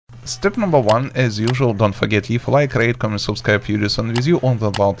step number 1, as usual, don't forget leave a like, rate, comment, subscribe, Udisen with you. All the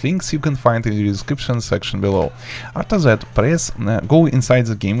about links you can find in the description section below. After that, go inside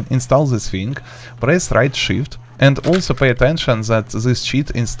the game, install this thing, press right shift, and also pay attention that this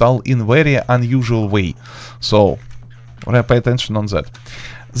cheat installed in very unusual way. So pay attention on that.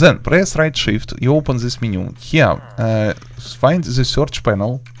 Then press right shift, you open this menu. Here, find the search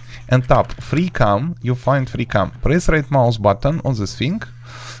panel and tap Freecam. You find Freecam. Press right mouse button on this thing,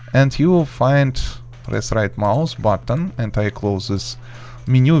 and you will find press right mouse button, and I close this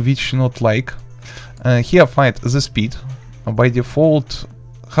menu which you not like. Here find the speed. By default,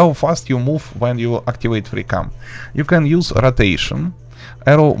 how fast you move when you activate Freecam. You can use rotation,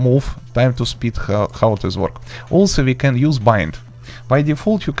 arrow move, time to speed, how it is work. Also we can use bind. By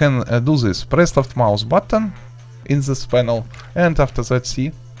default you can do this. Press left mouse button in this panel, and after that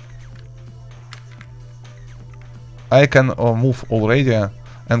see I can move already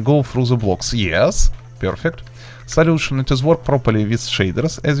and go through the blocks. Yes, perfect. Solution, it is work properly with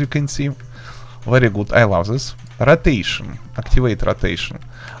shaders, as you can see. Very good, I love this. Rotation, activate rotation.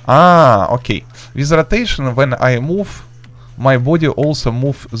 Ah, okay. With rotation, when I move, my body also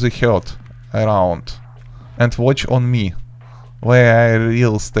move the head around and watch on me where I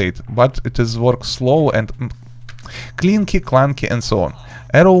real state. But it is work slow and clinky, clunky, and so on.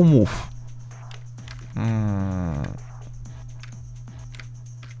 Arrow move.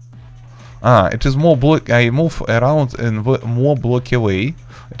 It is more block. I move around in more blocky way.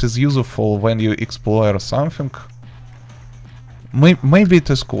 It is useful when you explore something. Maybe it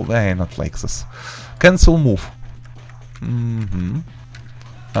is cool. I not like this. Cancel move.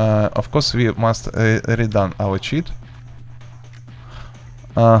 Of course, we must redone our cheat.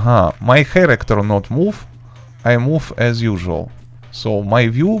 My character not move. I move as usual. So my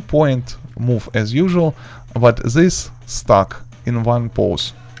viewpoint move as usual, but this stuck in one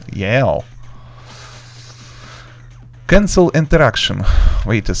pose. Yeah. Cancel interaction.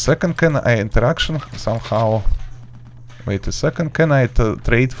 Wait a second, can I interaction somehow? Wait a second, can I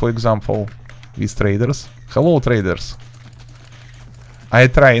trade, for example, with traders? Hello, traders. I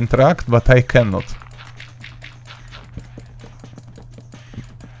try interact, but I cannot.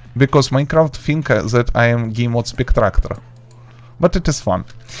 Because Minecraft think that I am game mode spectator. But it is fun.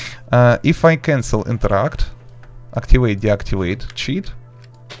 If I cancel interact, activate, deactivate, cheat.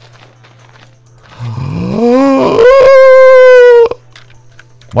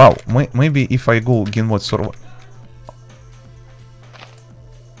 Wow, maybe if I go game mode server.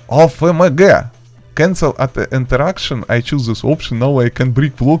 OMG! Cancel at the interaction, I choose this option, now I can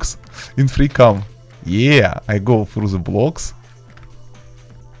break blocks in Freecam. Yeah, I go through the blocks.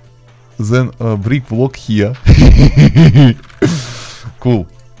 Then brick block here. Cool.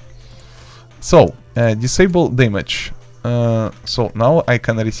 So, disable damage. So now I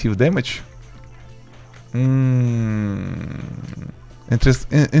can receive damage.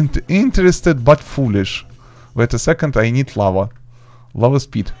 Interested but foolish. Wait a second, I need lava. Lava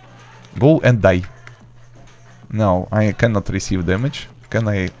speed. Go and die. No, I cannot receive damage. Can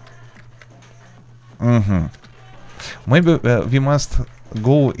I? Maybe we must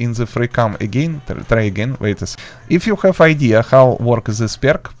go in the Freecam again. Try again. Wait a second. If you have idea how work this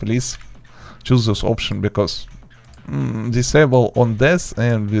perk, please choose this option, because disable on death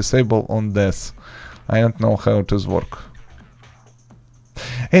and disable on death. I don't know how it is work.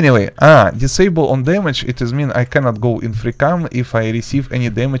 Anyway, disable on damage, it is mean I cannot go in Freecam if I receive any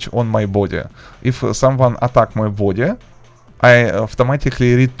damage on my body. If someone attack my body, I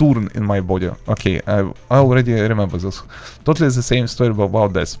automatically return in my body. Okay, I already remember this. Totally the same story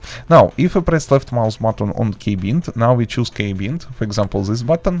about this. Now, if I press left mouse button on keybind, now we choose keybind, for example this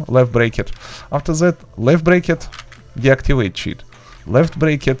button, left bracket. After that, left bracket, deactivate cheat. Left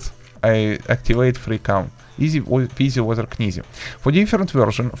bracket, I activate Freecam. Easy peasy water kneesy. For different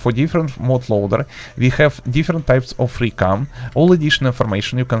version, for different mod loader, we have different types of Freecam. All additional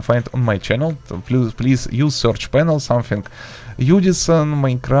information you can find on my channel. So please use search panel, something Udisen,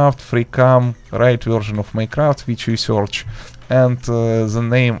 Minecraft, Freecam, right version of Minecraft which you search, and the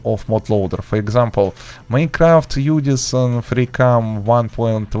name of mod loader. For example, Minecraft, Udisen, Freecam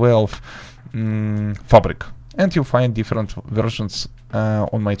 1.12 Fabric. And you find different versions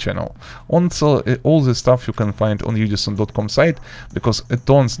on my channel. Also, all this stuff you can find on udisen.com site, because it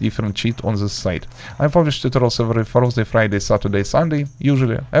tons different cheat on this site. I publish tutorials every Thursday, Friday, Saturday, Sunday,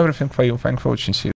 usually everything for you. Thanks for watching. See you.